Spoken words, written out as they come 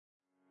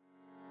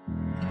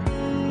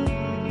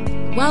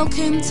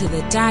Welcome to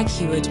the Dag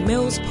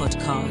Heward-Mills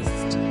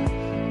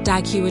podcast.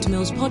 Dag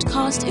Heward-Mills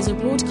podcast is a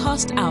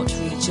broadcast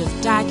outreach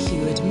of Dag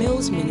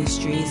Heward-Mills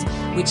Ministries,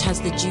 which has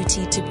the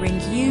duty to bring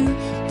you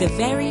the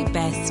very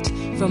best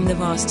from the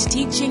vast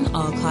teaching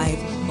archive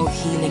of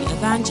healing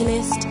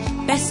evangelist,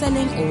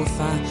 best-selling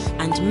author,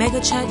 and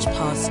megachurch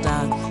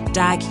pastor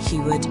Dag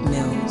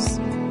Heward-Mills.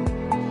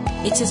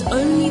 It is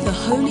only the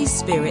Holy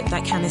Spirit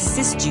that can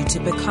assist you to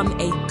become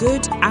a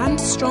good and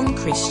strong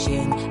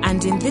Christian.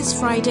 And in this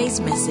Friday's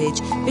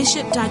message,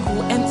 Bishop Dag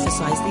will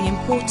emphasize the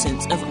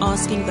importance of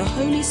asking the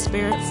Holy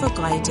Spirit for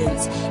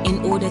guidance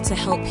in order to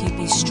help you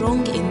be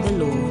strong in the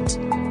Lord.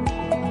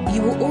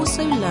 You will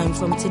also learn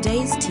from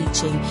today's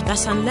teaching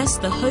that unless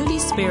the Holy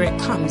Spirit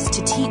comes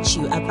to teach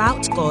you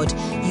about God,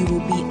 you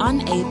will be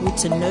unable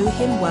to know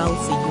Him well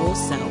for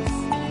yourself.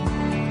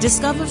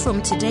 Discover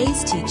from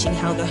today's teaching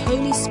how the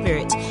Holy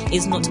Spirit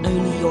is not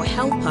only your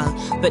helper,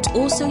 but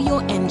also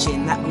your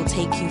engine that will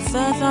take you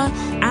further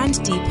and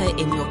deeper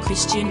in your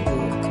Christian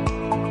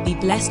walk. Be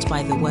blessed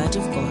by the Word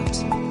of God.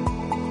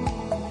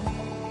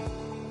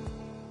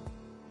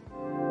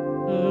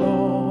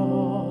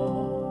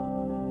 Lord,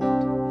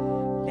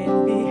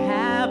 let me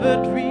have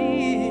a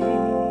dream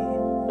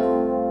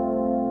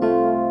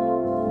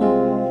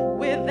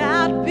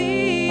without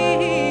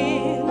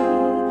being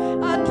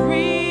a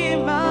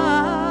dreamer.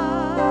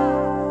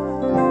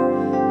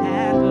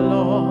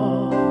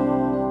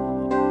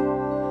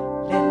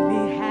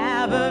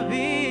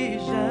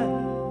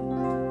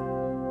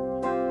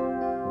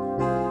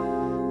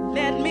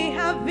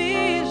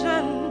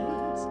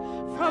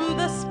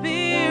 The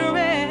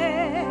Spirit,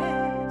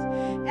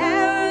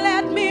 and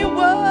let me work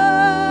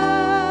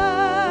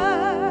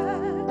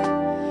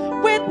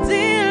with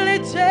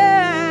diligence,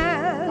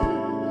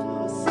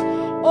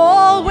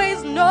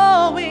 always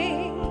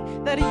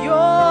knowing that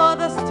you're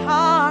the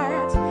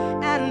start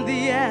and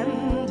the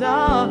end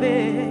of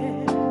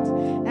it.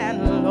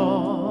 And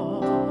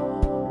Lord,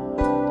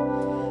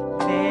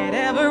 let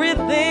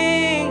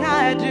everything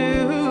I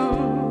do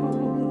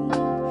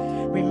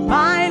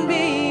remind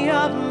me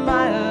of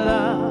my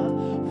love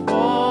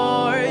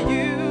for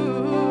you.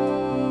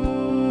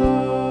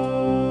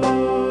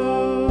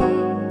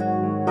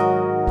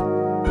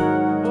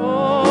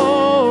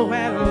 Oh,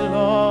 and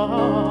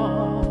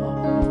Lord,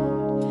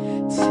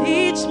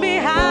 teach me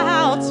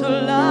how to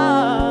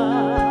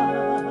love,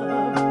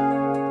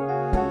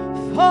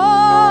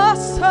 for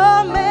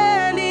so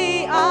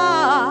many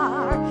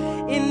are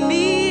in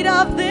need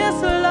of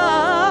this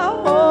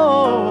love.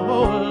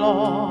 Oh,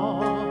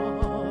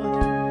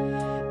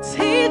 Lord,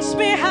 teach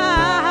me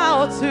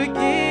how to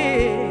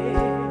give,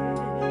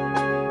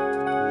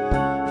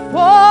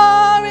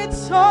 for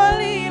it's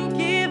only in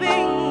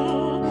giving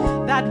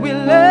that we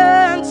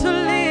learn to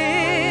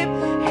live.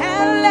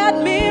 And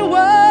let me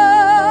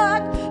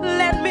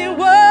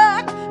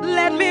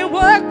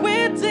work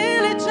with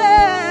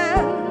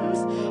diligence,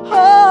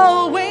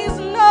 always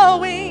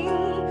knowing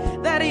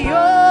that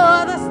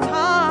you're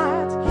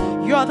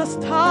the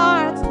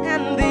start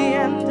and the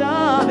end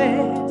of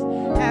it.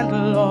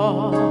 And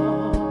Lord,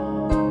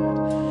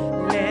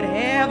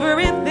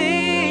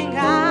 everything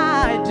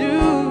I do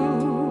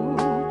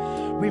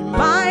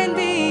remind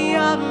me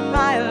of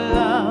my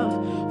love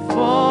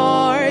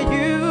for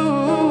you.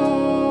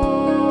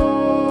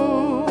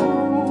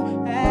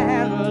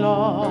 And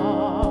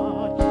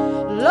Lord,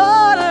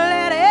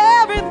 let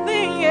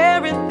everything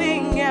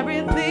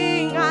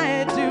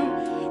I do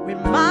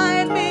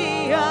remind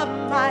me of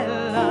my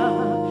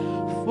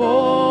love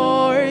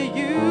for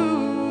you.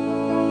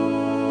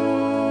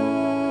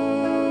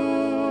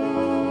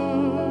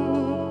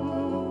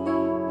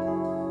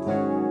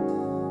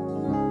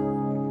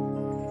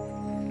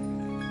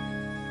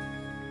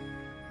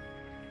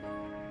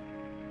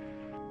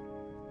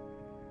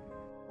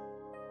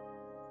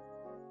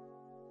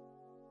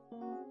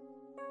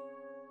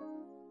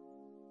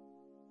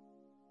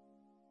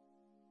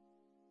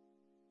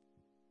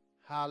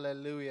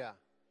 Hallelujah.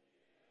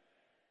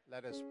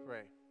 Let us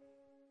pray.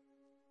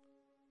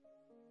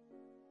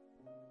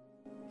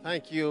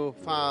 Thank you,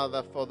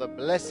 Father, for the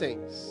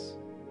blessings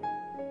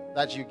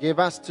that you give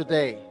us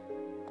today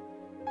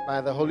by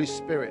the Holy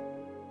Spirit.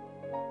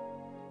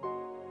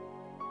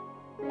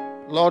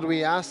 Lord,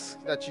 we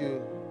ask that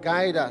you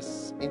guide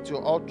us into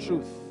all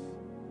truth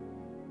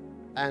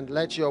and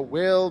let your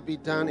will be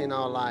done in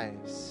our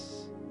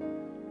lives.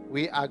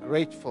 We are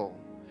grateful,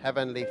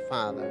 Heavenly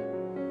Father,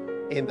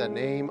 in the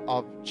name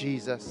of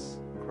Jesus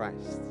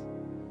Christ.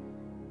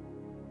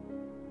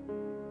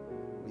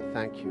 We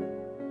thank you.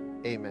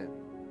 Amen.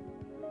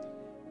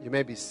 You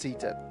may be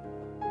seated.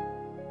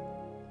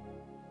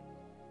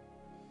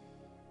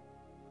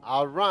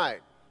 All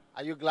right.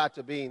 Are you glad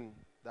to be in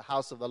the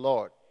house of the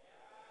Lord?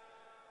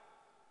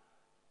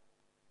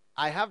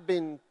 I have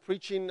been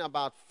preaching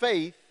about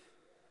faith,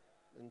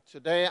 and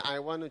today I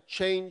want to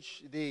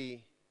change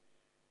the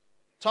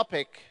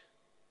topic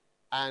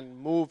and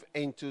move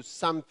into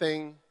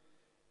something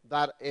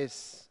that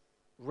is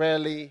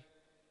really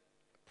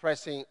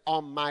pressing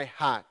on my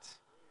heart.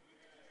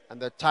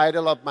 And the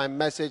title of my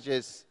message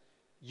is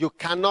You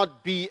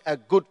cannot be a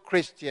good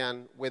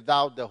Christian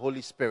without the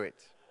Holy Spirit.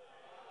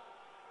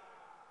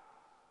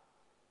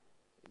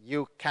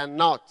 You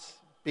cannot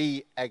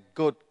be a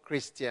good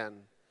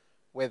Christian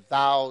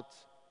without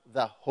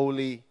the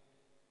Holy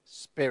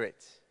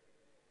Spirit.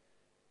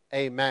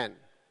 Amen.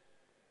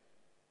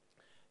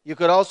 You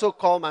could also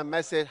call my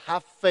message,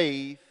 have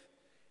faith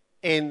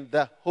in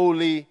the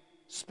Holy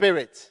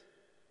Spirit.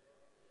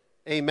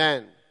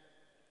 Amen.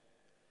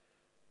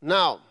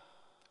 Now,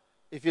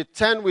 if you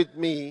turn with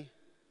me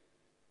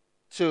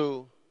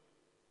to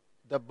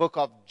the book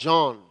of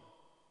John,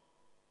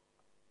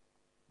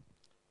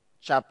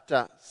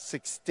 chapter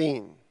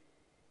 16.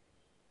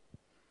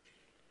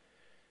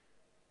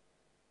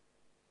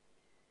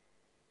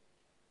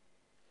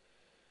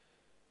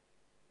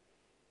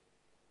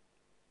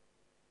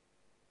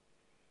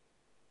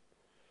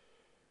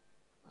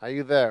 Are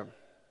you there?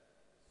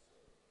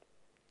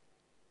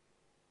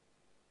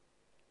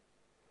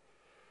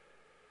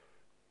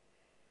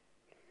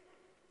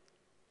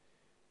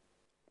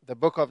 The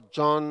book of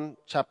John,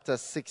 chapter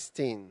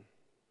 16.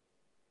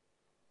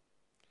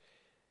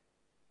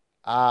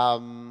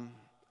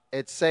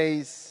 It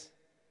says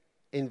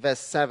in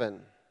verse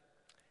 7,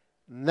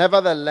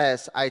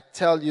 "Nevertheless, I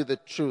tell you the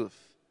truth.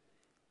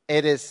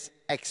 It is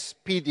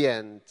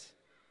expedient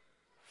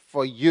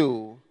for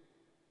you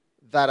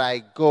that I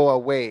go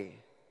away.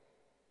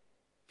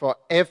 For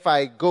if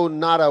I go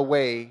not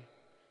away,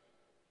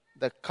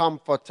 the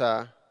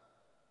Comforter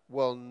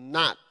will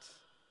not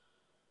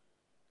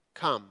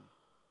come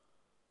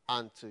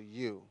unto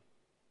you."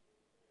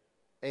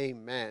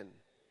 Amen.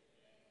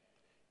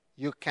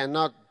 You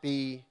cannot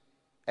be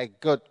a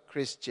good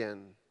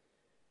Christian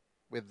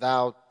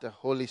without the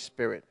Holy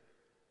Spirit.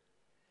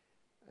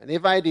 "And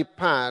if I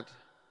depart,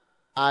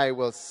 I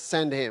will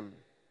send him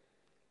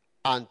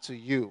unto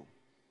you.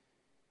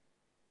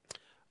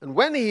 And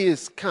when he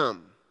is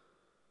come,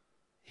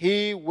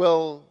 he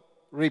will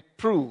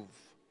reprove,"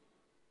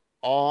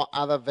 or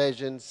other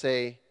versions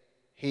say,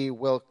 "he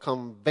will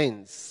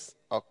convince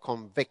or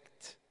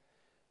convict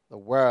the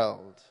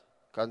world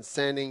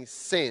concerning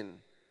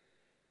sin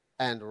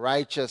and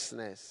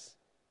righteousness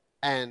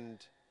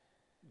and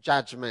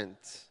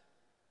judgment.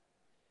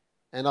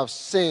 And of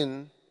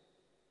sin,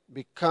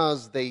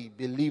 because they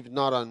believe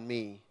not on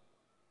me,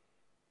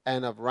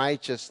 and of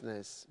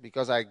righteousness,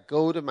 because I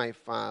go to my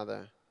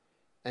Father,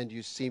 and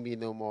you see me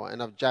no more,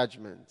 and of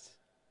judgment,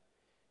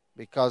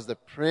 because the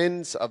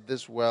prince of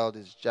this world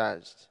is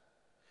judged.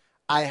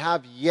 I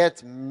have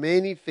yet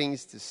many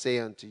things to say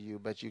unto you,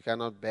 but you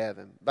cannot bear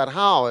them. But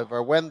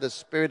however, when the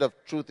Spirit of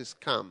truth is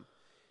come,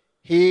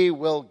 he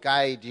will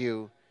guide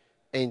you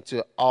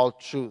into all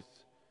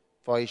truth.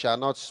 For he shall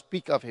not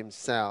speak of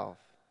himself,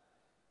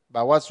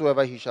 but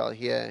whatsoever he shall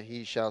hear,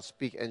 he shall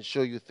speak and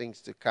show you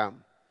things to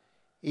come.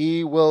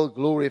 He will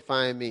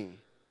glorify me,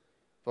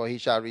 for he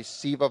shall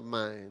receive of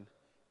mine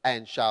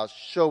and shall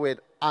show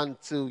it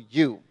unto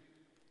you."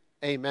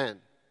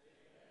 Amen.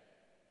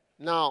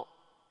 Now,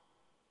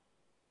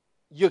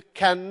 you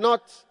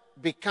cannot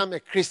become a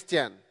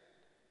Christian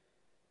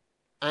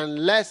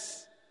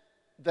unless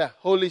the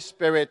Holy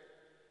Spirit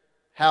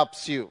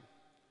helps you.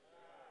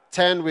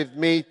 Turn with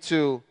me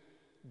to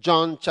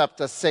John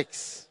chapter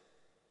 6.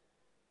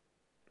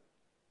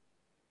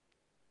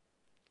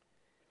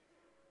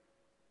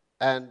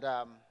 And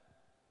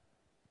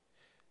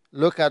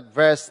look at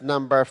verse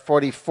number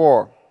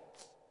 44.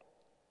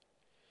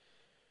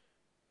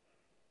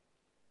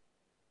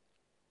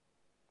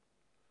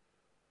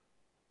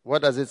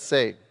 What does it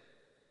say?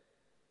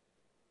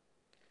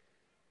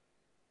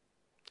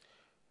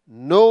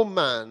 "No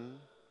man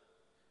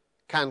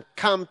can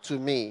come to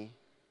me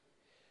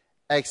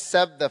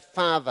except the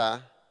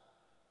Father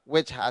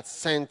which hath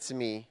sent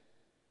me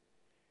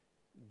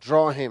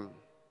draw him."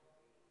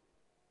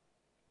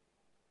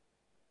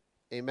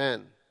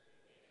 Amen.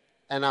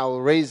 "And I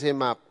will raise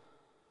him up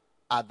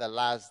at the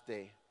last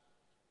day."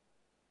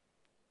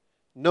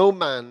 No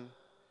man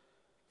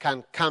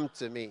can come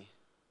to me.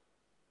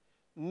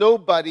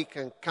 Nobody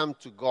can come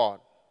to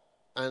God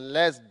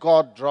unless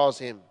God draws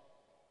him.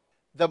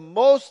 The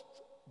most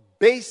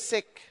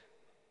basic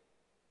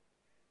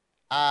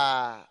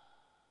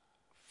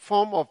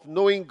form of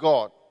knowing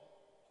God,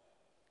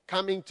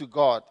 coming to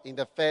God in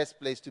the first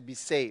place to be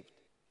saved,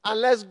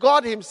 unless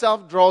God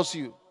himself draws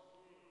you.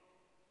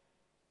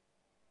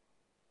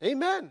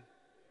 Amen.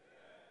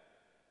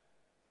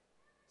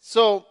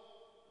 So,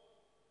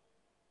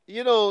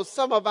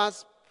 some of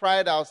us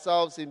pride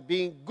ourselves in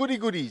being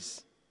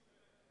goody-goodies.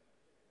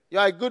 You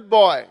are a good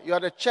boy. You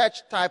are the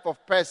church type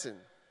of person.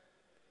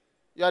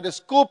 You are the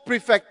school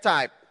prefect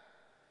type.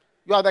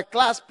 You are the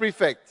class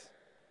prefect.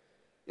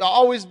 You are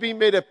always being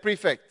made a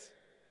prefect.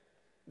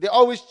 They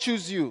always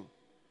choose you.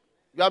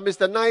 You are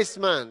Mr. Nice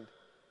Man,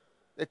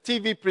 the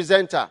TV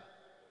presenter,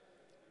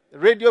 the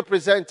radio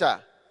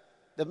presenter,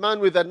 the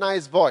man with a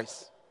nice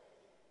voice.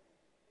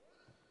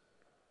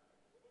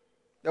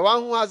 The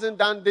one who hasn't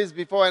done this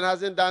before and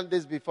hasn't done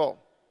this before.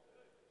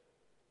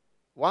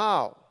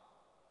 Wow.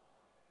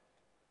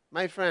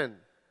 My friend,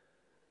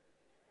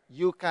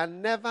 You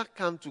can never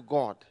come to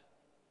God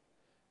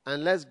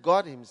unless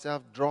God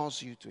himself draws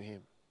you to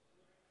him.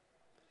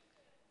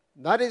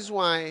 That is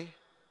why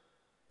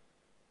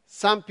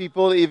some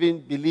people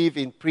even believe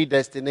in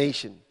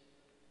predestination.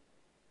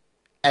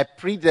 A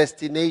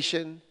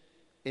predestination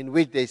in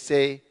which they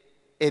say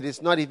it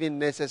is not even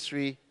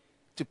necessary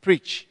to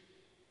preach.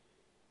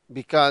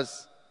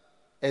 Because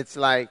it's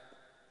like,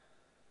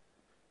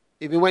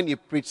 even when you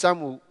preach,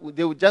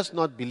 they will just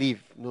not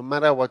believe no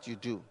matter what you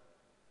do.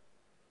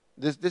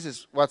 This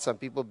is what some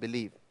people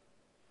believe.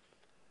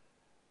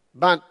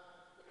 But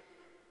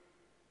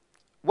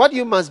what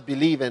you must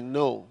believe and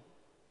know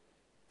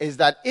is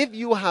that if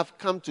you have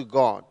come to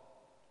God,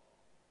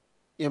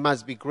 you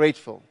must be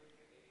grateful.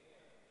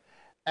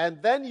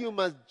 And then you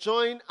must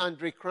join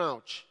Andre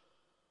Crouch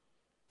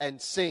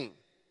and sing,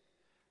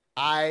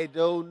 I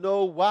don't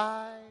know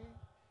why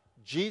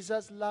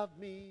Jesus loved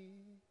me.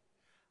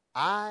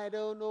 I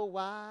don't know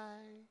why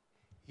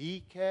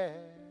he cared.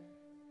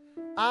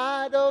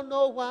 I don't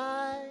know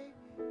why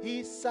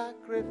he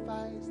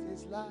sacrificed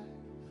his life.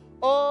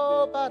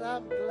 Oh, but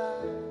I'm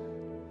glad,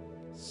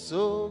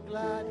 so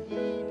glad he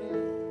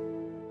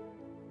did.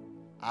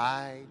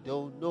 I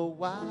don't know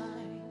why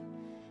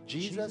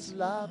Jesus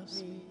loved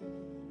me.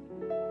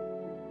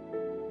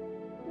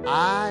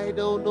 I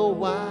don't know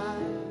why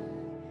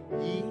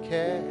he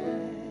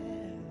cared.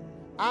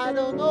 I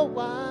don't know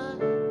why.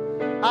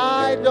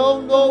 I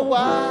don't know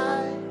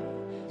why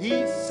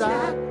he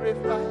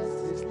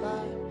sacrificed his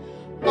life.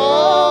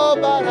 Oh,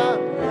 but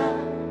I'm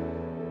glad,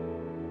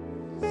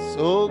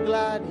 so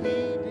glad he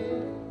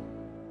did.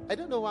 I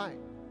don't know why.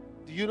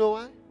 Do you know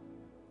why?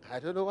 I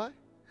don't know why.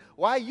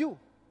 Why you?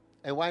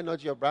 And why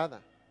not your brother?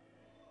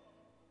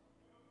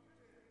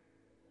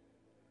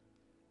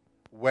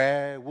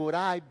 Where would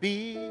I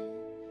be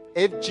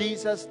if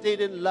Jesus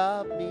didn't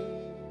love me?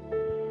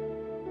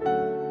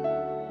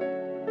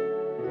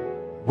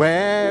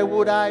 Where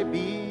would I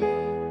be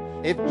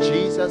if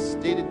Jesus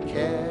didn't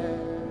care?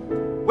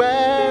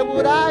 Where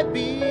would I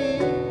be?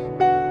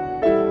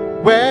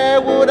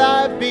 Where would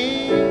I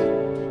be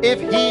if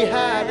he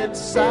hadn't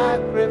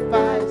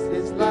sacrificed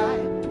his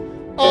life?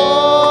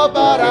 Oh,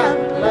 but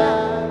I'm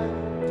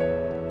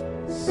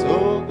glad,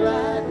 so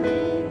glad he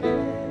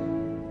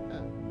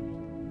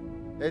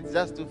did. It's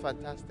just too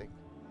fantastic.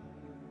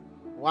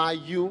 Why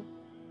you?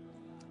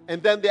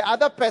 And then the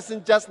other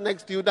person just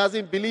next to you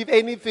doesn't believe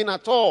anything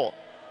at all.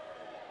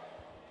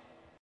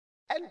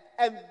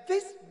 And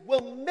this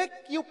will make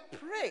you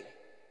pray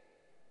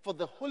for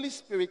the Holy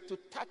Spirit to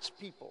touch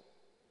people.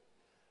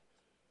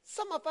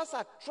 Some of us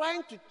are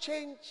trying to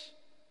change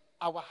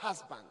our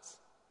husbands,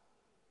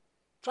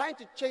 trying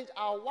to change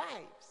our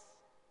wives,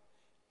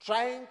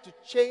 trying to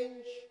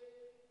change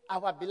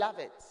our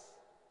beloveds,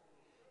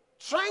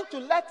 trying to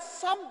let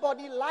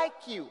somebody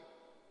like you.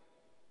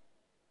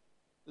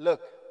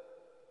 Look,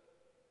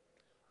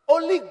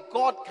 only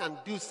God can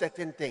do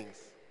certain things.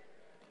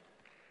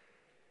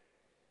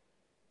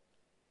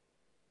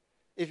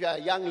 If you are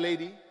a young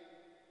lady,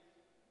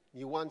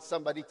 you want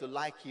somebody to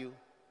like you,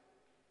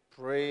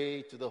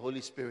 pray to the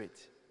Holy Spirit.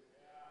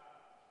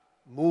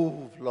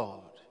 Move,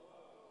 Lord.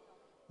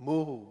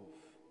 Move.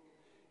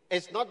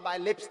 It's not by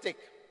lipstick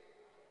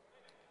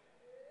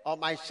or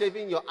by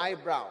shaving your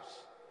eyebrows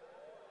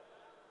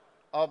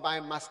or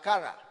by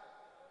mascara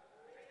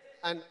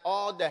and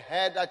all the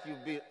hair that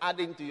you've been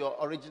adding to your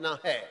original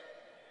hair.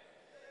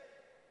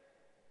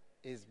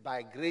 It's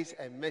by grace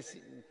and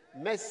mercy.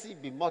 Mercy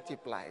be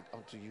multiplied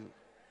unto you.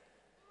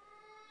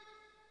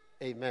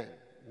 Amen.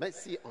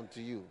 Mercy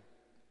unto you.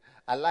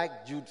 I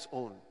like Jude's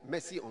own.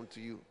 Mercy unto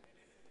you.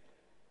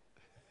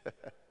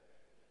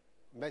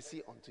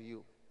 Mercy unto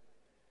you.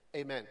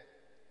 Amen.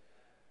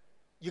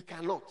 You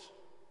cannot.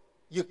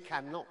 You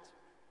cannot.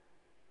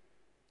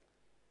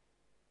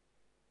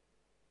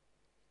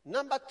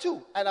 Number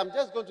 2, and I'm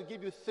just going to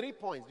give you 3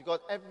 points because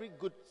every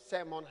good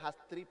sermon has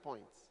 3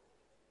 points.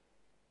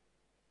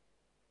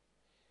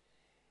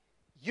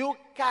 You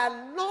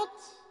cannot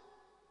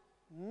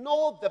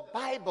know the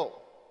Bible.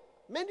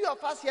 Many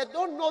of us here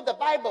don't know the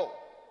Bible.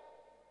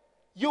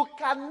 You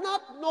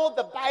cannot know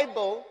the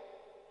Bible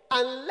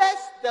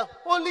unless the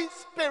Holy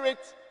Spirit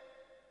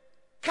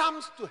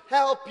comes to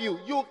help you.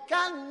 You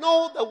can't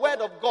know the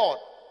Word of God.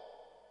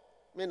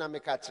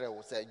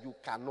 will say you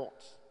cannot.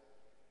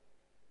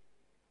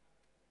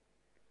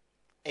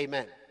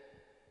 Amen.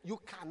 You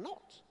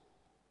cannot.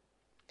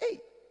 Hey.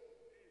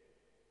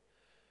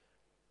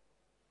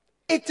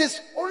 It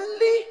is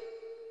only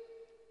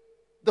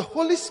the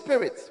Holy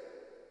Spirit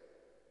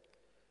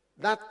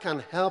that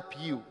can help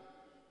you.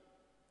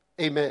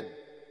 Amen.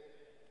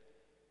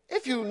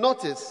 If you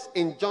notice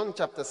in John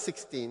chapter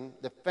 16,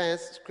 the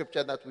first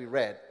scripture that we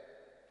read,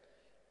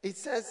 it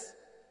says,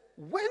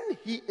 when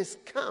he is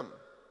come,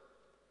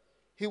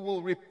 he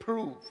will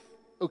reprove.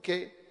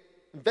 Okay?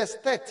 Verse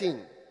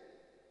 13.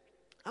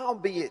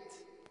 Howbeit,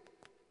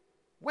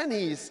 when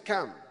he is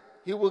come,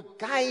 he will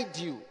guide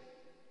you.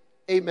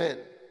 Amen.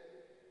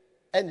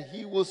 And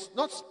he will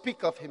not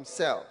speak of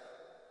himself.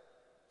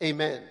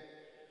 Amen.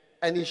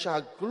 And he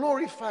shall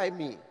glorify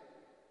me.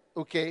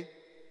 Okay?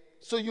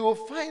 So you will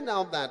find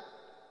out that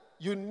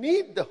you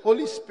need the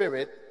Holy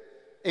Spirit,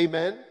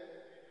 amen,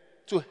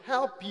 to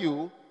help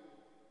you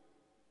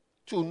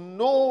to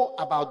know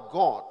about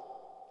God.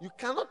 You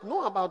cannot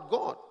know about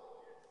God.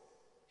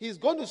 He's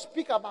going to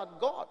speak about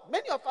God.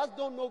 Many of us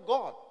don't know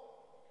God.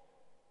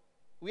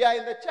 We are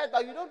in the church,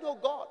 but you don't know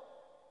God.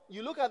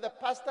 You look at the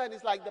pastor and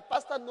it's like the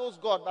pastor knows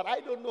God, but I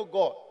don't know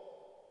God.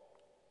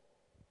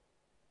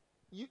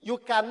 You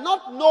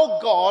cannot know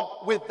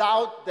God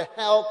without the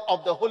help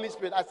of the Holy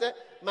Spirit. I said,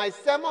 my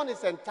sermon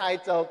is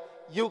entitled,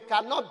 You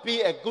Cannot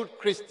Be a Good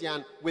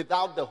Christian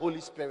Without the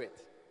Holy Spirit.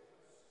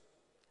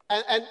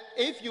 And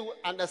if you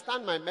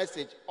understand my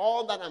message,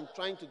 all that I'm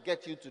trying to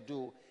get you to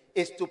do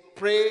is to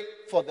pray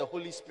for the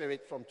Holy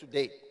Spirit from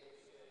today.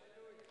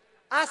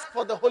 Ask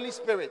for the Holy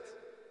Spirit.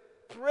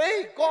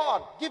 Pray,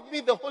 God, give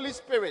me the Holy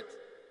Spirit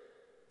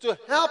to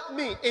help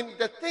me in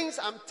the things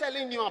I'm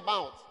telling you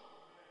about.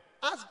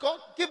 Ask God,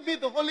 give me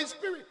the Holy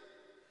Spirit.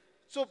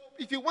 So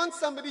if you want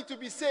somebody to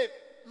be saved,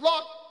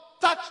 Lord,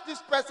 touch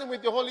this person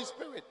with your Holy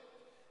Spirit.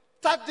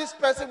 Touch this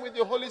person with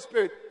your Holy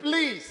Spirit.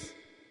 Please.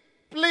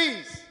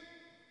 Please.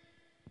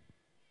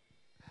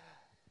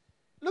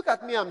 Look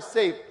at me, I'm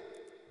saved,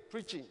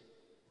 preaching.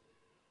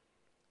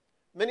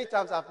 Many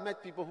times I've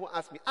met people who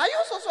ask me, are you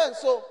so and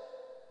so?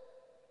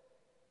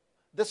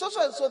 The so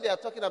and so they are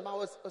talking about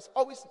was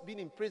always been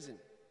in prison.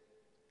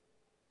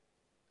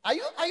 Are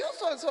you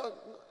so and so?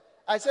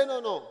 I say,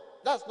 no,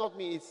 that's not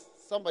me, it's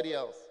somebody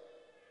else.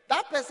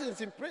 That person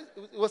is in prison,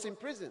 was in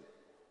prison.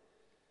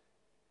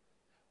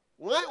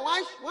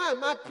 Why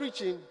am I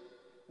preaching?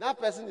 That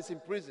person is in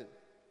prison.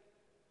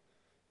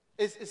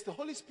 It's the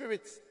Holy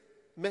Spirit's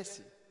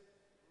mercy.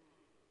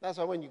 That's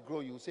why when you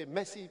grow, you say,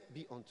 mercy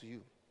be unto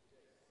you.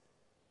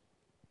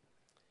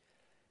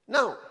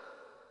 Now,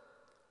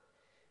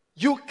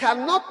 you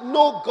cannot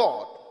know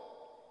God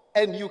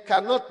and you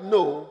cannot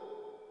know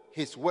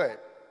His word.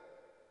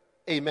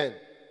 Amen.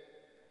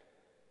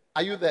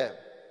 Are you there?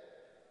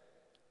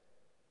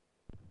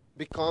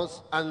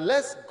 Because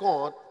unless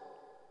God,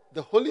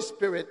 the Holy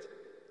Spirit,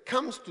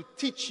 comes to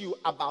teach you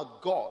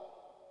about God,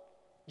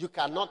 you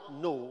cannot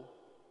know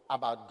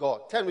about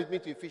God. Turn with me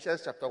to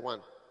Ephesians chapter 1,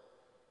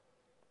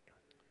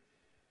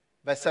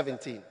 verse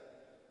 17.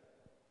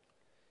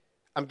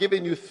 I'm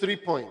giving you 3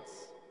 points.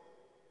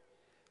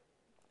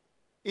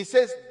 It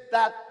says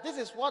that this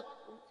is what,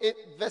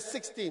 verse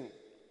 16,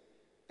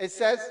 it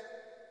says,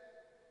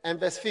 and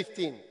verse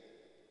 15,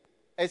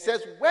 it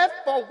says,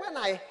 wherefore when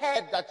I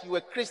heard that you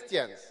were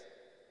Christians,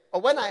 or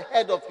when I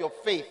heard of your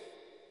faith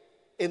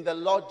in the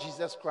Lord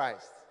Jesus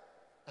Christ,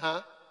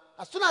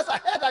 as soon as I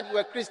heard that you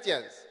were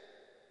Christians,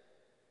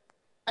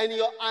 and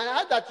I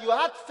heard that you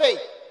had faith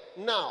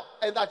now,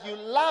 and that you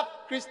love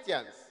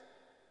Christians,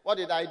 what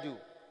did I do?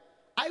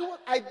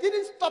 I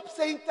didn't stop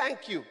saying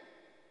thank you,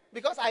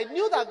 because I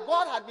knew that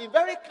God had been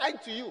very kind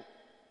to you.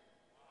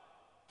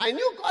 I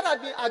knew God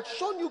had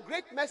shown you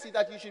great mercy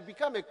that you should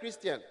become a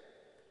Christian.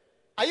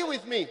 Are you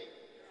with me?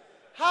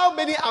 How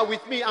many are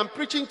with me? I'm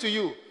preaching to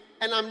you.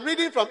 And I'm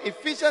reading from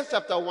Ephesians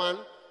chapter 1,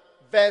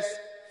 verse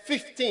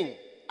 15.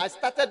 I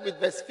started with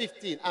verse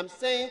 15. I'm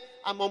saying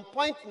I'm on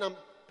point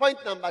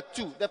number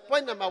 2. The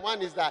point number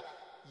 1 is that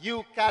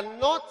you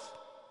cannot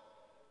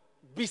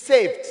be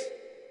saved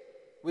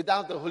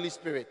without the Holy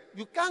Spirit.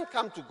 You can't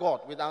come to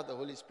God without the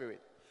Holy Spirit.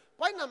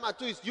 Point number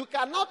 2 is you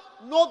cannot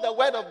know the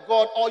word of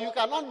God, or you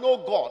cannot know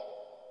God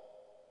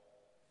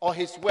or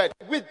His word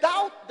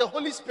without the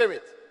Holy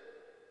Spirit.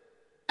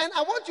 And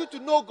I want you to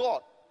know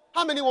God.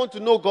 How many want to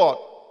know God?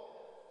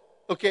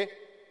 Okay.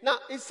 Now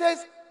it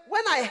says,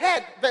 when I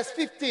heard, verse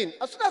 15,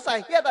 as soon as I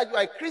hear that you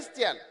are a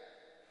Christian,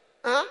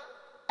 and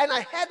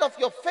I heard of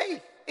your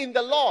faith in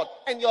the Lord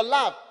and your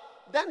love,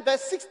 then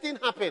verse 16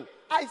 happened.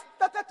 I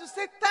started to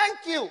say thank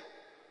you.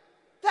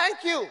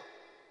 Thank you.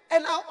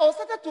 And I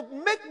started to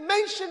make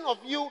mention of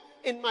you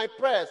in my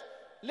prayers.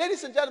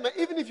 Ladies and gentlemen,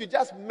 even if you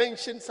just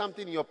mention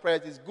something in your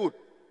prayers, it's good.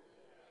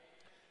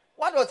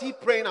 What was he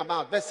praying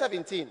about? Verse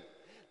 17.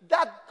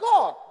 That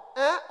God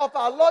of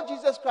our Lord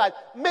Jesus Christ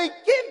may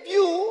give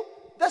you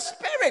the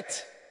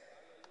Spirit.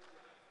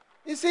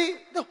 You see,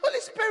 the Holy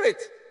Spirit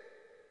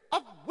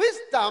of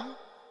wisdom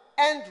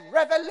and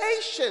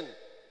revelation,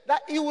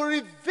 that He will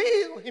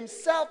reveal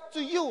Himself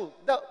to you.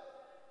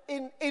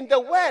 In the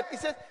word, it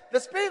says the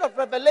spirit of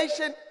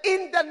revelation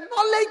in the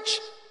knowledge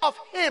of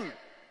Him.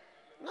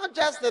 Not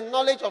just the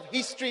knowledge of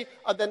history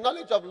or the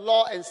knowledge of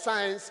law and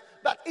science,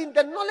 but in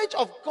the knowledge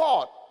of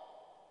God.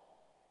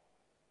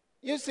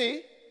 You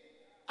see?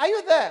 Are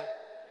you there?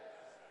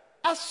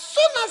 As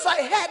soon as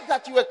I heard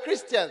that you were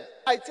Christian,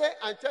 I'm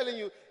telling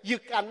you, you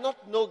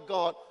cannot know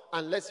God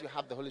unless you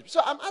have the Holy Spirit.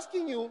 So I'm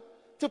asking you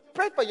to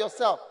pray for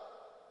yourself.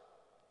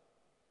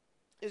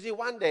 You see,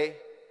 one day,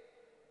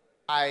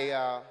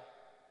 I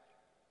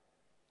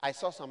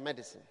saw some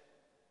medicine.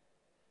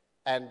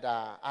 And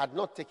I had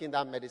not taken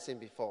that medicine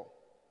before.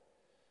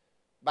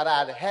 But I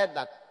had heard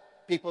that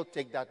people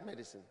take that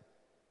medicine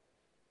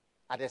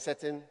at a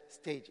certain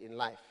stage in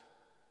life.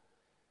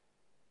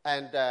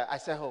 And I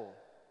said, oh,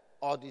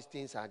 all these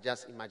things are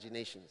just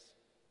imaginations.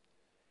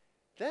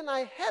 Then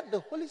I heard the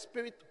Holy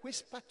Spirit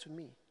whisper to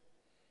me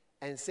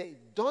and say,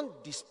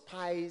 don't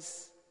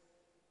despise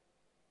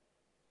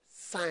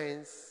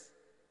science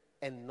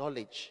and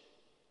knowledge.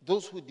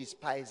 Those who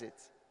despise it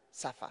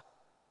suffer.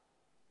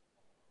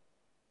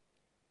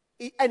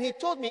 And he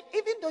told me,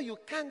 even though you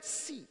can't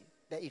see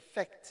the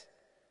effect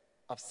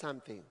of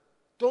something,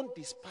 don't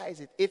despise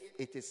it if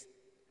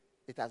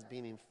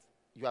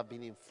you have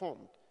been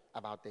informed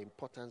about the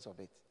importance of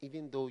it.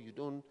 Even though you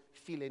don't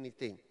feel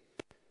anything,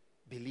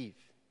 believe.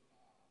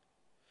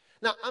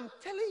 Now, I'm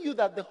telling you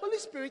that the Holy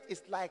Spirit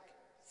is like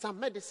some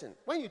medicine.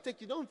 When you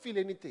take, you don't feel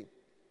anything.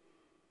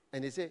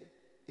 And they say,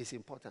 it's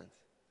important.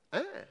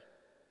 Let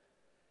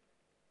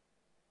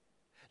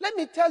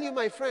me tell you,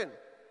 my friend,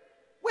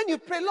 when you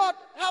pray, Lord,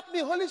 help me,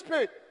 Holy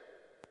Spirit,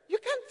 you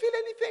can't feel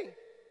anything.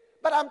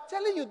 But I'm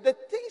telling you, the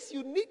things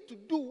you need to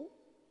do,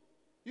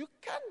 you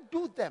can't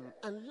do them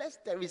unless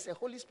there is a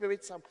Holy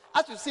Spirit.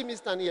 As you see me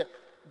stand here,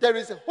 there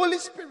is a Holy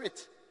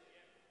Spirit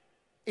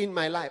in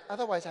my life.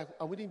 Otherwise,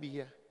 I wouldn't be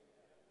here.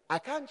 I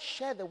can't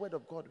share the word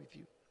of God with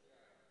you.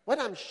 What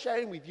I'm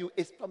sharing with you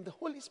is from the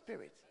Holy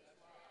Spirit.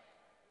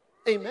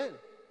 Amen.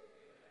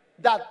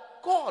 That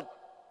God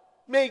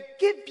may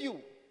give you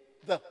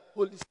the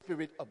Holy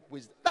Spirit of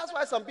wisdom. That's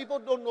why some people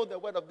don't know the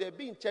word of. They've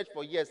been in church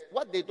for years.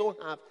 What they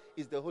don't have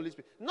is the Holy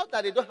Spirit. Not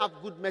that they don't have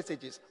good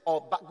messages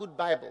or good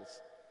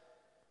Bibles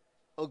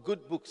or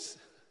good books.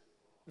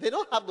 They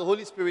don't have the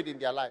Holy Spirit in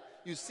their life.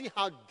 You see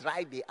how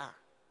dry they are.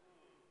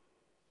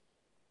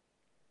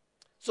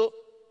 So,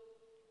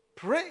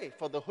 pray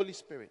for the Holy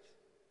Spirit.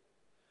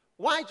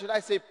 Why should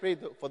I say pray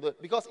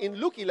because in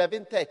Luke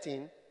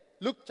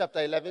chapter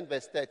 11,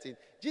 verse 13,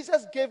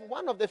 Jesus gave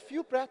one of the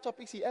few prayer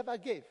topics he ever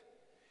gave.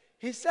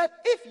 He said,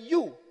 if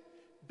you,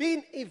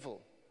 being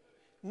evil,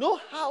 know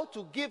how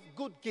to give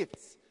good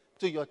gifts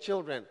to your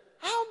children,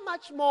 how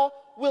much more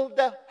will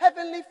the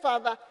Heavenly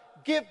Father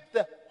give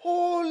the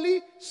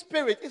Holy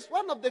Spirit? It's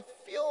one of the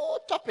few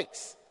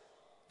topics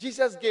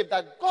Jesus gave,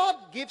 that God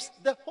gives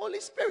the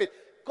Holy Spirit.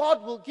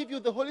 God will give you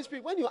the Holy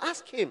Spirit when you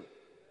ask Him.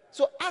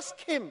 So ask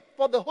Him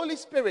for the Holy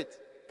Spirit.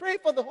 Pray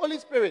for the Holy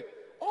Spirit.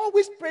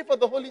 Always pray for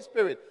the Holy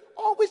Spirit.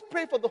 Always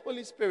pray for the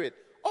Holy Spirit.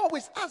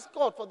 Always ask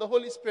God for the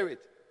Holy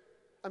Spirit.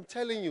 I'm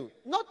telling you,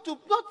 not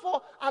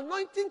for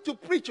anointing to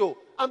preach.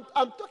 I'm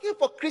talking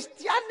for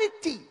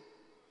Christianity.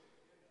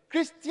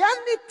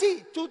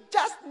 Christianity, to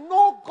just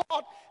know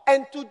God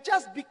and to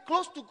just be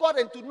close to God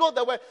and to know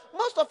the word.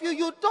 Most of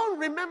you don't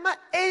remember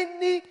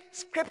any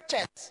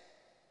scriptures.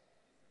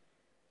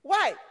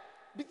 Why?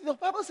 Because the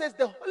Bible says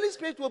the Holy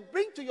Spirit will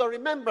bring to your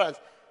remembrance.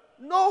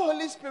 No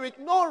Holy Spirit,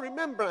 no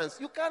remembrance.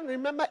 You can't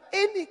remember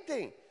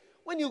anything.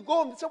 When you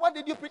go home, say, what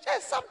did you preach?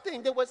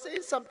 Something. They were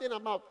saying something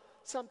about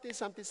something.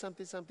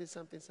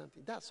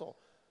 That's all.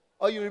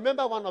 Or you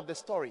remember one of the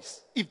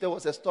stories, if there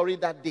was a story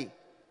that day.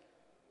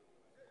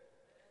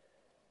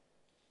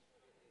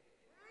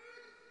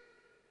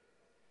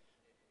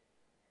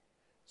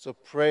 So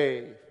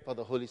pray for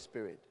the Holy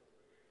Spirit.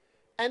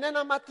 And then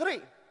number 3.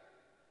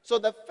 So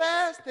the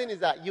first thing is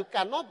that you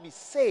cannot be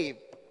saved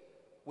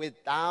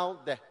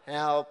without the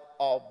help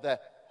of the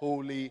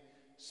Holy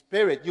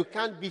Spirit. You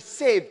can't be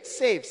saved,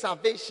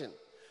 salvation.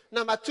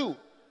 Number 2,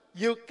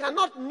 you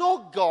cannot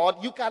know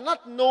God, you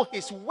cannot know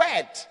His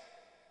word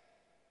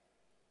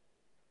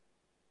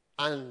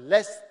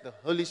unless the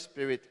Holy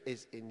Spirit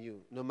is in you,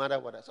 no matter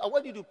what else. I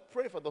want you to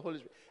pray for the Holy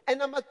Spirit. And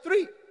number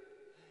 3,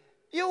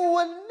 you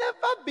will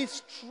never be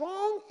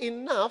strong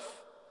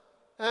enough,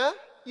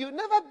 you'll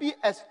never be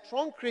a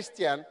strong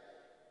Christian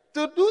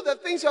to do the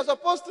things you're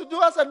supposed to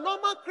do as a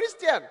normal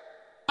Christian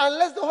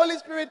unless the Holy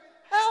Spirit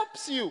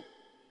helps you.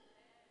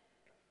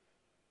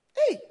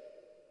 Hey,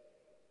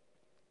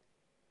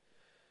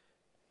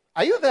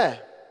 are you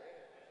there?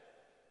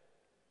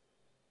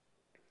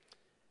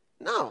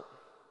 Now,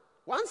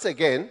 once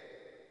again,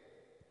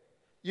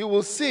 you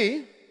will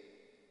see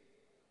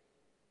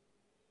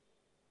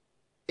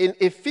in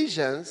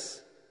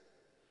Ephesians,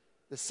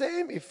 the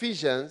same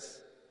Ephesians,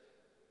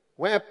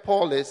 where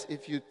Paul is,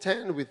 if you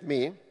turn with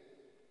me,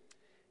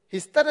 he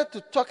started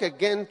to talk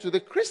again to the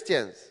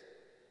Christians.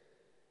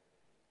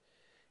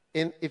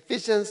 In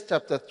Ephesians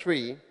chapter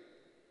 3,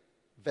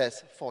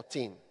 verse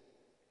 14.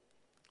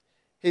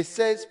 He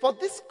says, for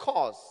this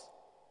cause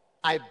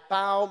I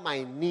bow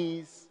my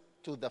knees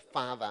to the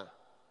Father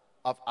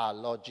of our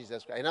Lord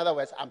Jesus Christ. In other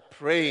words, I'm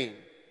praying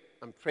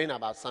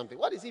about something.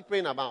 What is he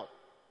praying about?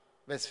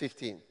 Verse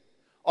 15.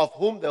 Of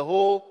whom the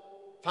whole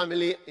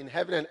family in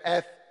heaven and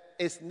earth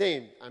is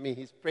named. I mean,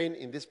 he's praying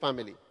in this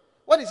family.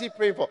 What is he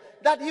praying for?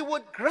 That he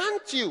would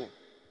grant you,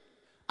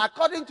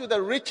 according to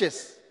the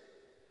riches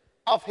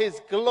of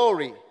his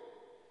glory,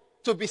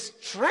 to be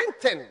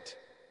strengthened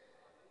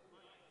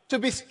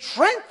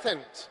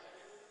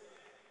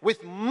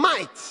with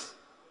might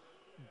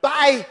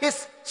by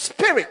his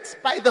Spirit,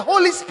 by the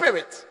Holy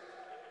Spirit,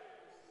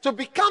 to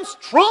become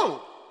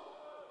strong.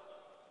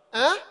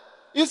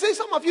 You see,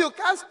 some of you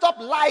can't stop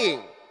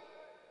lying.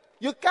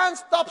 You can't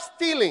stop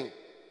stealing.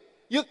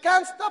 You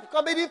can't stop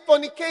committing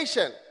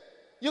fornication.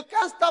 You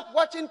can't stop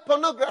watching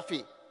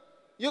pornography.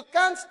 You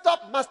can't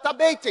stop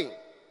masturbating.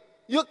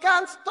 You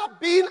can't stop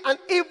being an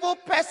evil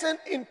person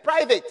in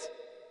private.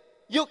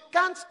 You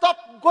can't stop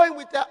going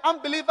with the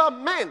unbeliever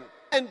men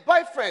and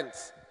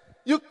boyfriends.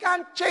 You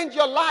can't change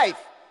your life.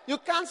 You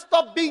can't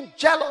stop being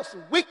jealous,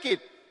 wicked.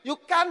 You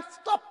can't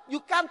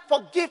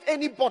forgive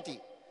anybody.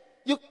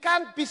 You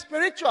can't be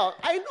spiritual.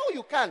 I know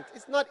you can't.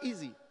 It's not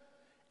easy.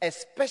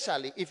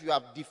 Especially if you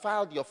have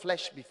defiled your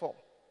flesh before.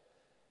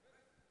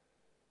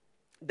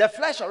 The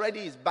flesh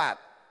already is bad.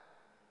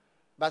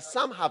 But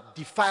some have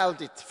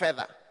defiled it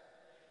further.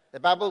 The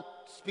Bible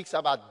speaks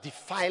about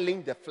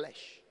defiling the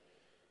flesh.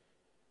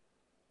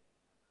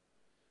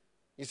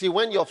 You see,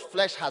 when your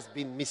flesh has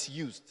been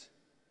misused,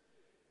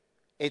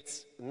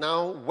 it's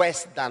now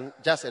worse than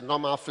just a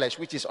normal flesh,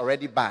 which is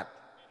already bad.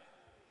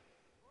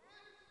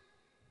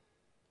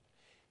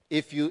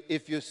 If you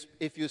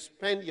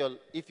spend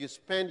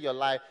your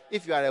life,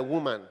 if you are a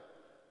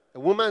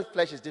woman's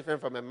flesh is different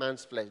from a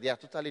man's flesh. They are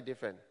totally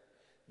different.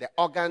 The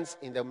organs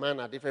in the man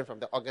are different from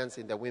the organs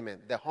in the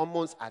women. The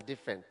hormones are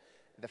different.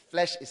 The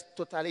flesh is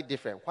totally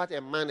different. What a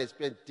man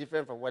experiences is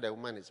different from what a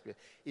woman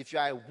experiences. If you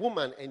are a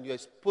woman and you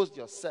expose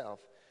yourself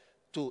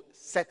to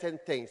certain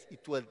things,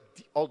 it will,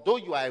 although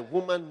you are a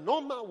woman,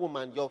 normal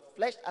woman, your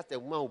flesh as a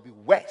woman will be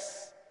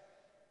worse.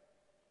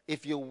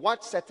 If you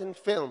watch certain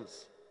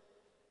films,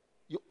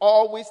 you're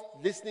always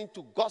listening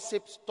to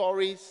gossip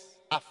stories,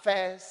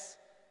 affairs,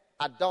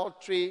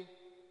 adultery,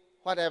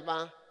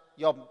 whatever,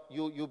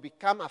 you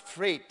become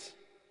afraid.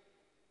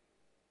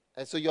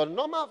 And so your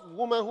normal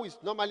woman who is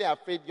normally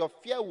afraid, your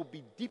fear will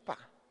be deeper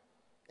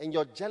and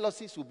your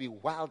jealousies will be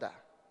wilder.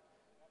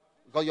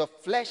 Because your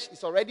flesh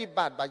is already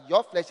bad, but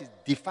your flesh is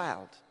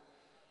defiled.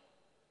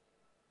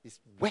 It's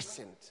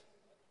worsened.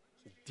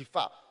 It's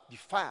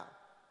defiled.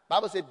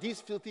 Bible says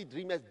these filthy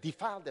dreamers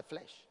defile the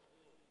flesh.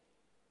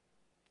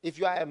 If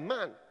you are a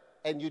man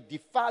and you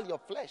defile your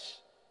flesh,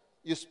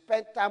 you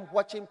spend time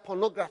watching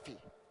pornography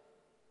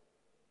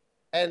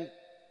and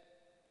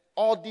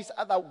all these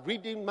other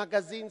reading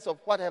magazines of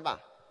whatever,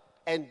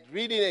 and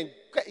reading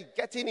and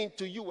getting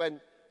into you and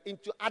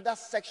into other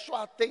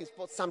sexual things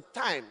for some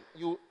time,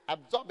 you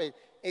absorb it.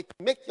 It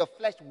makes your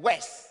flesh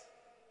worse.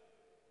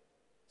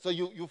 So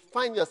you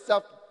find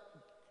yourself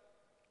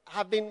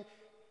having,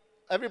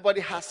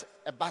 everybody has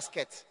a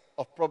basket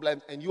of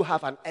problems and you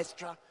have an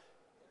extra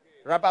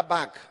rubber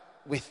bag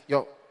with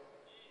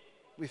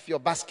your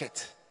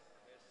basket.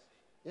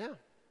 Yeah.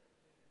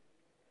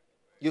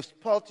 You've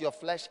spoiled your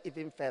flesh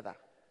even further.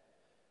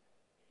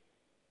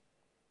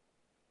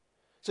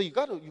 So you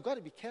got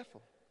to be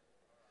careful.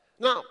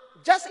 Now,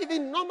 just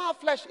even normal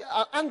flesh,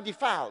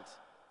 undefiled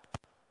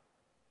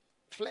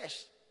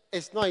flesh,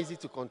 it's not easy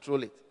to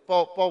control it.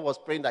 Paul was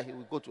praying that he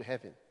would go to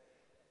heaven.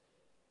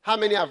 How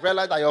many have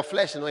realized that your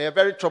flesh, you're a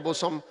very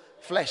troublesome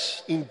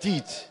flesh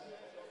indeed?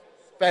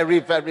 Very,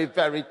 very,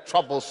 very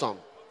troublesome.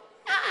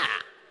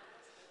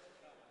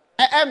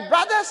 And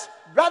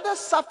brothers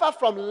suffer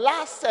from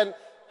lust and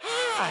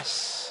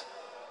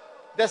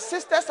the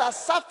sisters are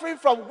suffering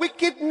from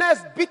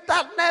wickedness,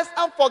 bitterness,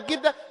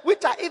 unforgiveness,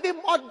 which are even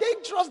more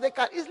dangerous. They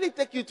can easily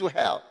take you to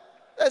hell.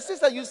 The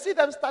sisters, you see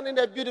them standing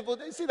there beautiful.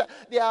 They see that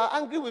they are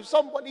angry with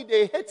somebody,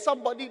 they hate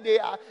somebody, they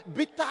are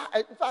bitter.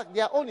 In fact,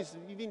 their own is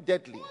even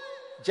deadly.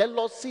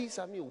 Jealousies,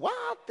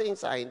 wild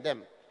things are in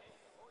them.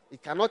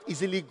 It cannot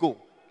easily go.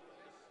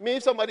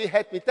 If somebody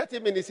hurt me, 30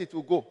 minutes it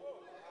will go.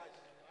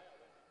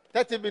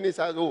 30 minutes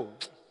I go.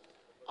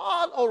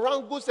 All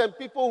around goods and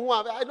people who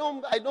have,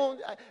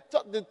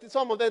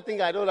 some of them think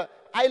I don't like.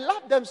 I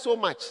love them so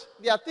much.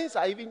 There are things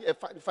I even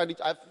find it,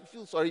 I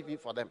feel sorry even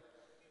for them.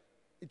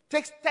 It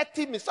takes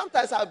 30 minutes.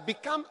 Sometimes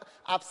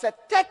I've said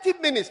 30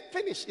 minutes,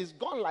 finish, it's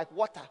gone like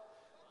water.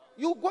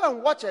 You go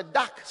and watch a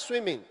duck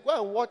swimming.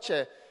 Go and watch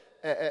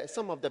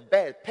some of the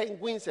birds,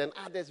 penguins and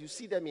others. You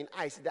see them in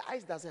ice. The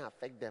ice doesn't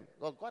affect them.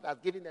 God has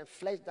given them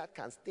flesh that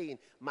can stay in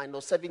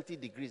minus 70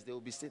 degrees. They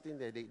will be sitting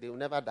there. They will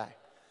never die.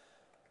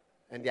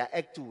 And their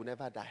egg too will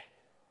never die.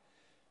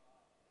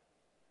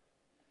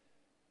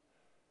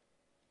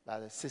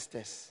 But the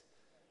sisters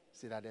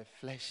see that their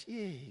flesh,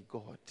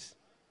 God.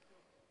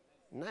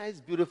 Nice,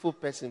 beautiful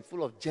person,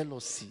 full of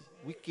jealousy,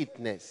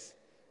 wickedness.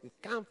 You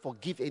can't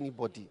forgive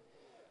anybody.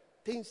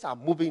 Things are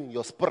moving in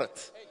your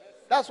spirit.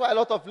 That's why a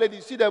lot of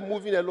ladies, see them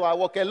moving alone. I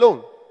walk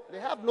alone. They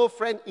have no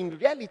friend in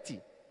reality.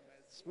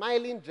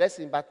 Smiling,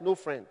 dressing, but no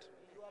friend.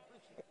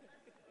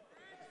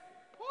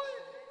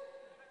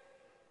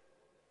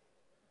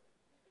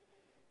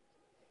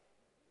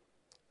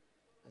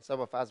 Some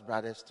of us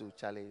brothers too,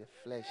 Charlie,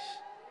 flesh.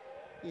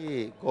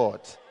 God.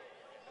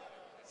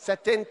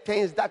 Certain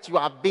things that you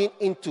have been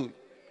into. You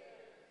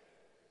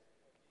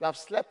have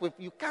slept with.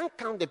 You can't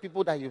count the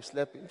people that you've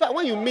slept with. In fact,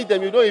 when you meet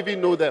them, you don't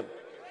even know them.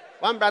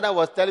 One brother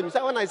was telling me,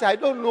 when I say, I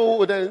don't know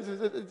who they are,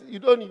 you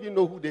don't even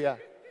know who they are.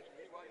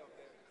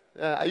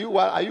 Are you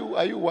one?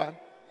 Are you one?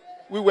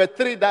 We were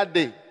 3 that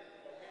day.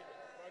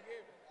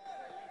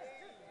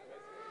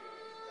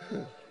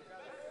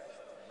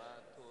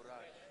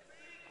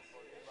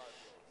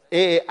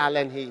 A.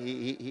 Allen,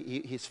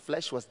 his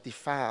flesh was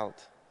defiled.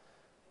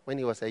 when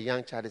he was a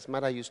young child, his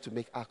mother used to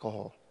make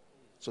alcohol.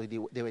 So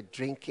they were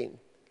drinking.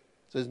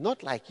 So it's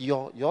not like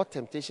your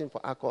temptation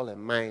for alcohol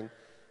and mine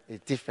is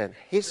different.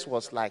 His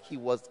was like it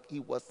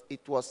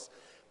was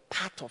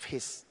part of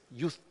his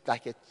youth,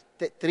 like a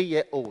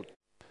 3-year-old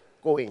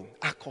going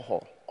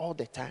alcohol all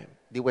the time.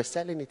 They were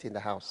selling it in the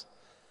house.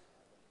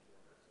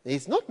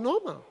 It's not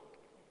normal.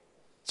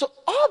 So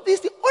all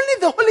this, only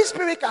the Holy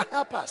Spirit can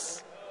help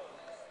us.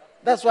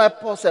 That's why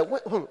Paul said,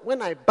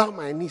 when I bow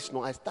my knees,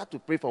 I start to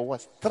pray for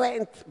what?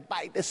 Strength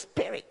by the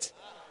Spirit.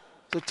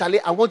 So Charlie,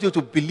 I want you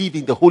to believe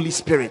in the Holy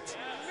Spirit.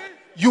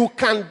 You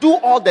can do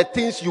all the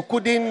things you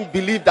couldn't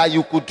believe that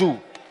you could do.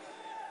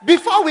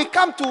 Before we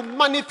come to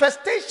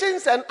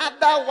manifestations and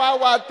other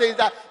wild things,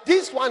 that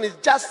this one is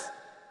just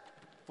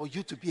for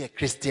you to be a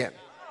Christian.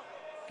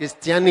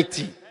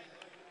 Christianity.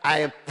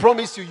 I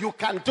promise you, you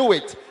can do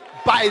it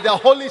by the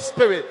Holy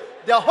Spirit.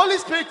 The Holy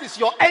Spirit is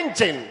your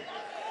engine.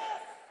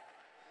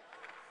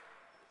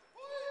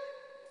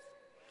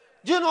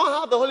 Do you know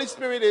how the Holy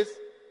Spirit is?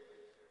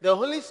 The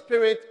Holy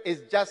Spirit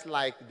is just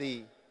like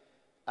the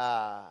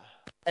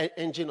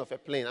engine of a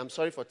plane. I'm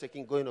sorry for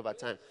going over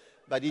time.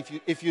 But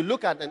if you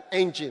look at an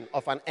engine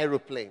of an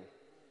aeroplane,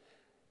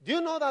 do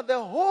you know that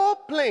the whole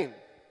plane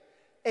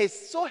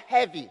is so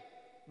heavy,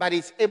 but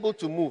it's able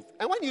to move?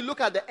 And when you look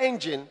at the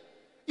engine,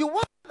 you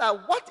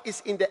wonder what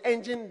is in the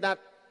engine that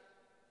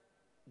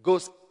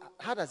goes,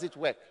 how does it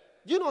work?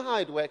 Do you know how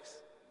it works?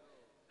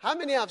 How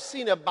many have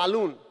seen a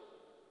balloon?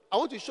 I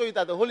want to show you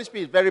that the Holy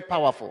Spirit is very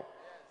powerful.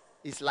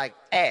 It's like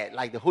air,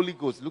 like the Holy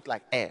Ghost look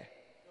like air.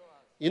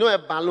 You know a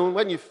balloon,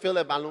 when you fill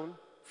a balloon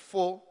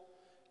full,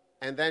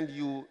 and then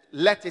you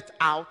let it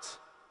out,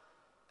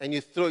 and you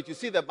throw it, you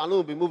see the balloon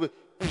will be moving.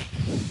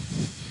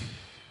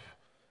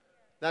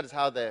 That's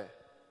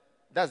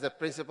the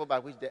principle by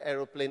which the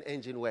aeroplane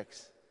engine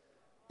works.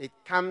 It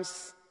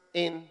comes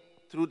in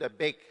through the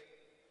big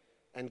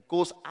and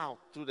goes out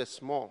through the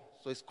small.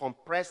 So it's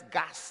compressed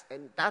gas,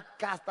 and that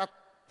gas that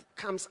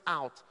comes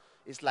out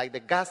is like the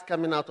gas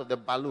coming out of the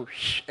balloon,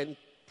 and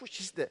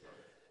pushes the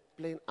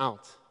plane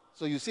out.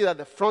 So you see that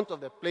the front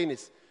of the plane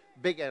is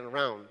big and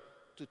round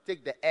to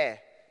take the air,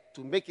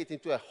 to make it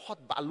into a hot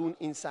balloon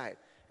inside.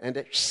 And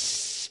then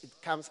it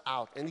comes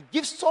out. And it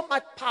gives so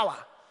much power.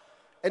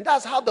 And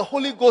that's how the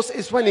Holy Ghost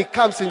is when He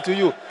comes into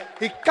you.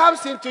 He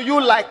comes into you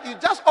like you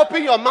just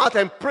open your mouth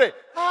and pray.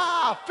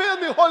 Fill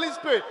me, Holy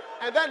Spirit.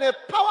 And then the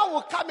power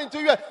will come into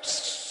you.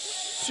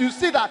 You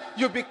see that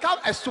you become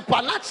a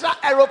supernatural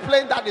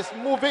aeroplane that is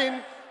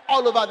moving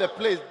all over the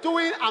place,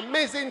 doing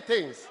amazing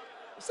things.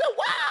 You say,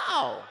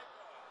 wow.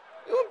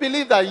 You won't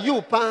believe that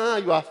you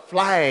are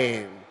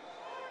flying.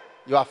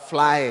 You are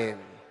flying.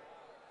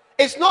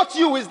 It's not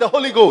you, it's the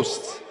Holy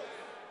Ghost.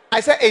 I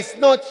said it's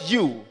not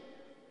you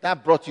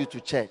that brought you to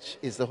church.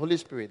 It's the Holy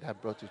Spirit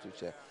that brought you to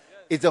church.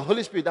 It's the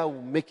Holy Spirit that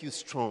will make you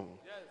strong.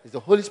 It's the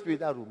Holy Spirit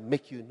that will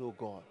make you know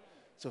God.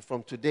 So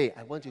from today,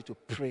 I want you to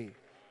pray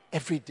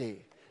every day.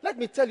 Let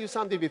me tell you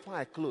something before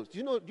I close. Do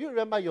you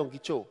remember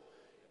Yonggi Cho,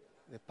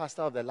 the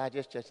pastor of the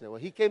largest church in the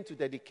world? He came to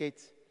dedicate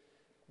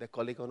the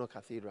Colegono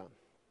Cathedral.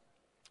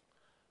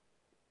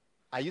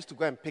 I used to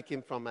go and pick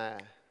him from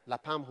La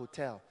Palm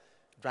Hotel,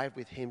 drive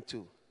with him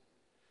to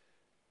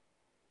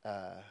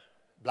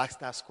Black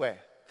Star Square.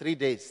 3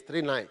 days,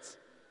 3 nights.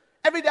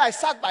 Every day I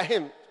sat by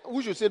him.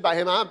 Who should sit by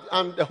him?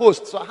 I'm the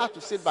host, so I have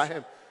to sit by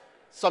him.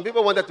 Some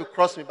people wanted to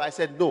cross me, but I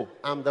said, no,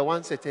 I'm the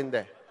one sitting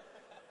there.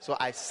 So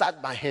I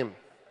sat by him.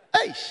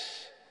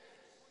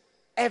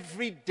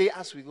 Every day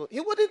as we go, he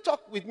wouldn't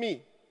talk with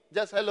me.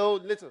 Just hello,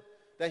 little.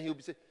 Then he would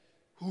be saying,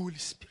 Holy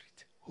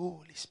Spirit,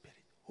 Holy Spirit,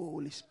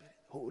 Holy Spirit,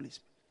 Holy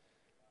Spirit.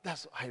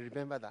 That's I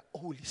remember that.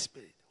 Holy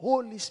Spirit,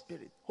 Holy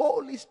Spirit,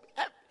 Holy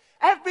Spirit.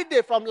 Every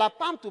day from La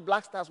Palm to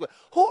Black Star Square.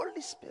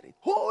 Holy Spirit,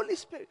 Holy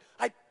Spirit.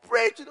 I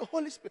pray to the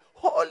Holy Spirit.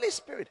 Holy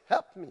Spirit,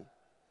 help me.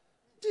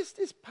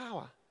 This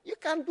power. You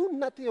can do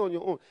nothing on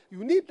your own.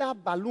 You need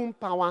that balloon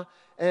power,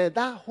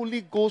 that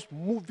Holy Ghost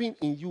moving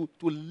in you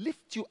to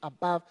lift you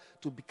above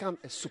to become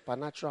a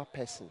supernatural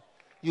person.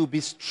 You'll be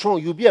strong.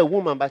 You'll be a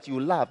woman, but you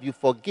love, you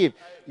forgive.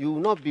 You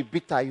will not be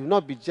bitter. You will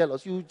not be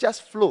jealous. You will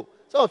just flow.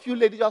 Some of you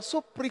ladies, you are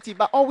so pretty,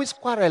 but always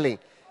quarreling.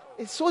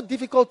 It's so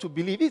difficult to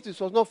believe. If this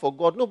was not for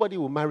God, nobody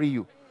will marry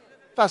you.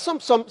 But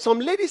some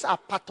ladies are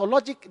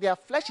pathologic. Their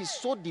flesh is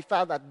so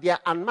defiled that they are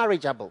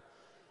unmarriageable.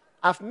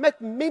 I've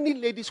met many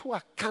ladies who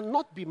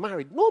cannot be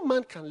married. No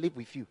man can live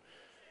with you.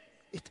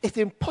 It's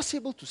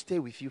impossible to stay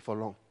with you for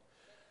long.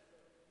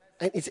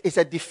 And it's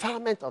a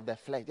defilement of the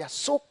flesh. They are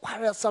so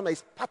quarrelsome.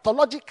 It's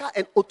pathological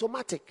and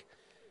automatic.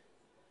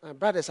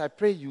 Brothers, I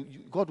pray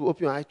God will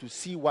open your eyes to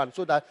see one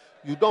so that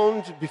you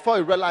don't, before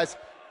you realize,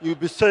 you'll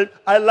be saying,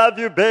 I love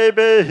you,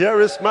 baby. Here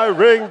is my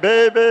ring,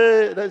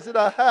 baby. They say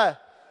that, hey,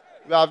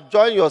 you have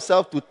joined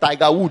yourself to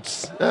Tiger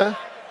Woods.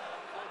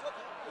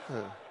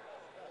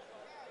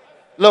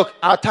 Look,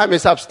 our time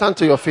is up. Stand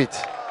to your feet.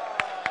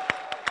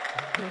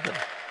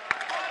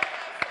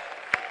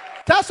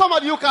 Tell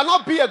somebody you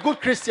cannot be a good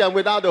Christian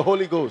without the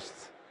Holy Ghost.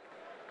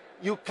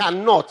 You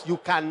cannot.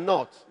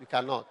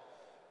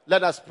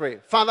 Let us pray.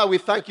 Father, we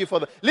thank you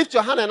for lift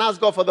your hand and ask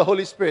God for the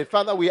Holy Spirit.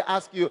 Father, we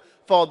ask you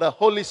for the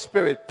Holy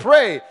Spirit.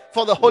 Pray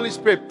for the Holy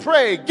Spirit.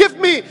 Pray. Give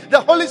me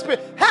the Holy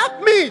Spirit.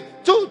 Help me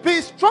to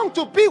be strong,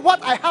 to be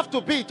what I have to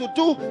be, to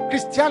do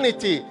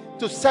Christianity,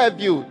 to serve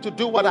you, to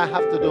do what I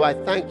have to do. I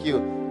thank you.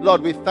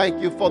 Lord, we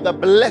thank you for the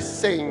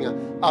blessing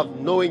of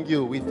knowing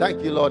you. We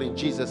thank you, Lord, in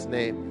Jesus'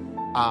 name.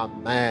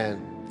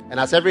 Amen. And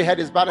as every head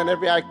is bowed and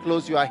every eye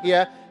closed, you are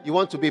here. You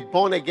want to be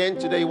born again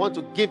today. You want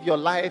to give your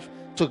life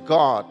to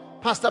God.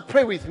 Pastor,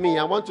 pray with me.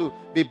 I want to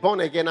be born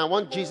again. I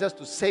want Jesus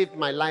to save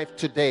my life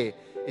today.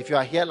 If you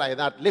are here like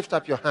that, lift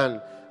up your hand.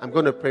 I'm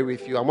going to pray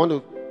with you. I want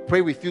to pray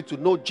with you to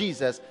know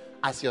Jesus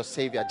as your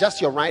Savior.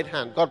 Just your right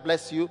hand. God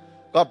bless you.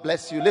 God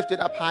bless you. Lift it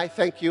up high.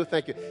 Thank you.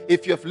 Thank you.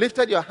 If you have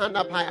lifted your hand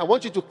up high, I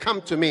want you to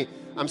come to me.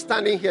 I'm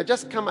standing here.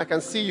 Just come. I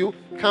can see you.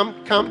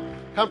 Come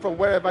from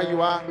wherever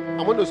you are.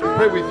 I want to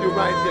pray with you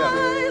right here.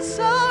 I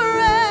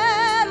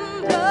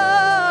surrender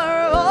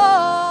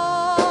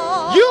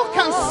all. You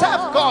can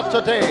serve God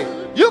today.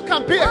 You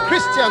can be a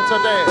Christian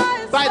today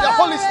by the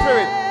Holy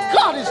Spirit.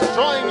 God is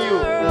drawing you.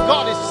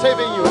 God is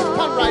saving you.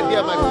 Come right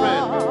here, my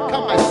friend.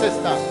 Come, my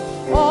sister.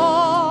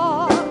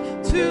 All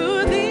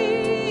to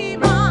thee,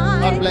 my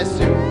God bless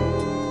you.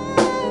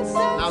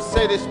 Now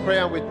say this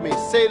prayer with me.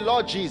 Say,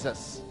 Lord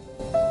Jesus,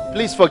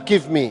 please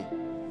forgive me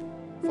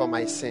for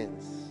my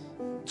sins.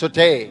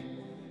 Today,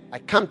 I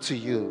come to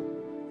you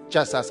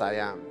just as I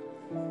am.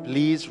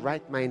 Please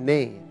write my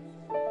name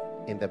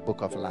in the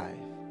book of life.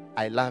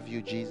 I love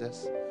you,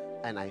 Jesus,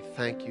 and I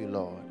thank you,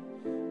 Lord.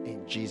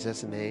 In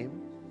Jesus' name,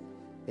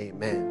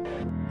 amen.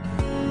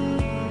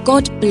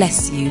 God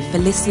bless you for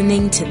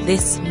listening to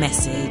this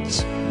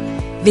message.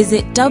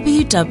 Visit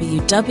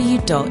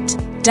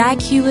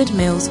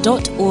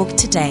www.daghewardmills.org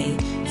today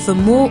for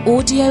more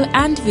audio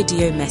and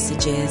video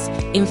messages,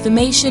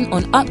 information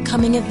on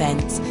upcoming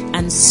events,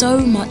 and so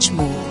much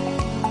more.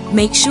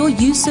 Make sure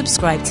you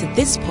subscribe to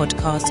this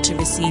podcast to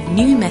receive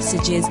new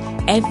messages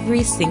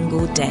every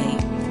single day.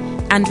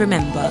 And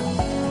remember,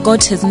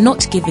 God has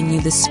not given you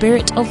the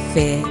spirit of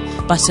fear,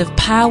 but of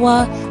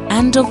power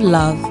and of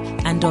love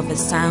and of a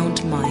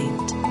sound mind.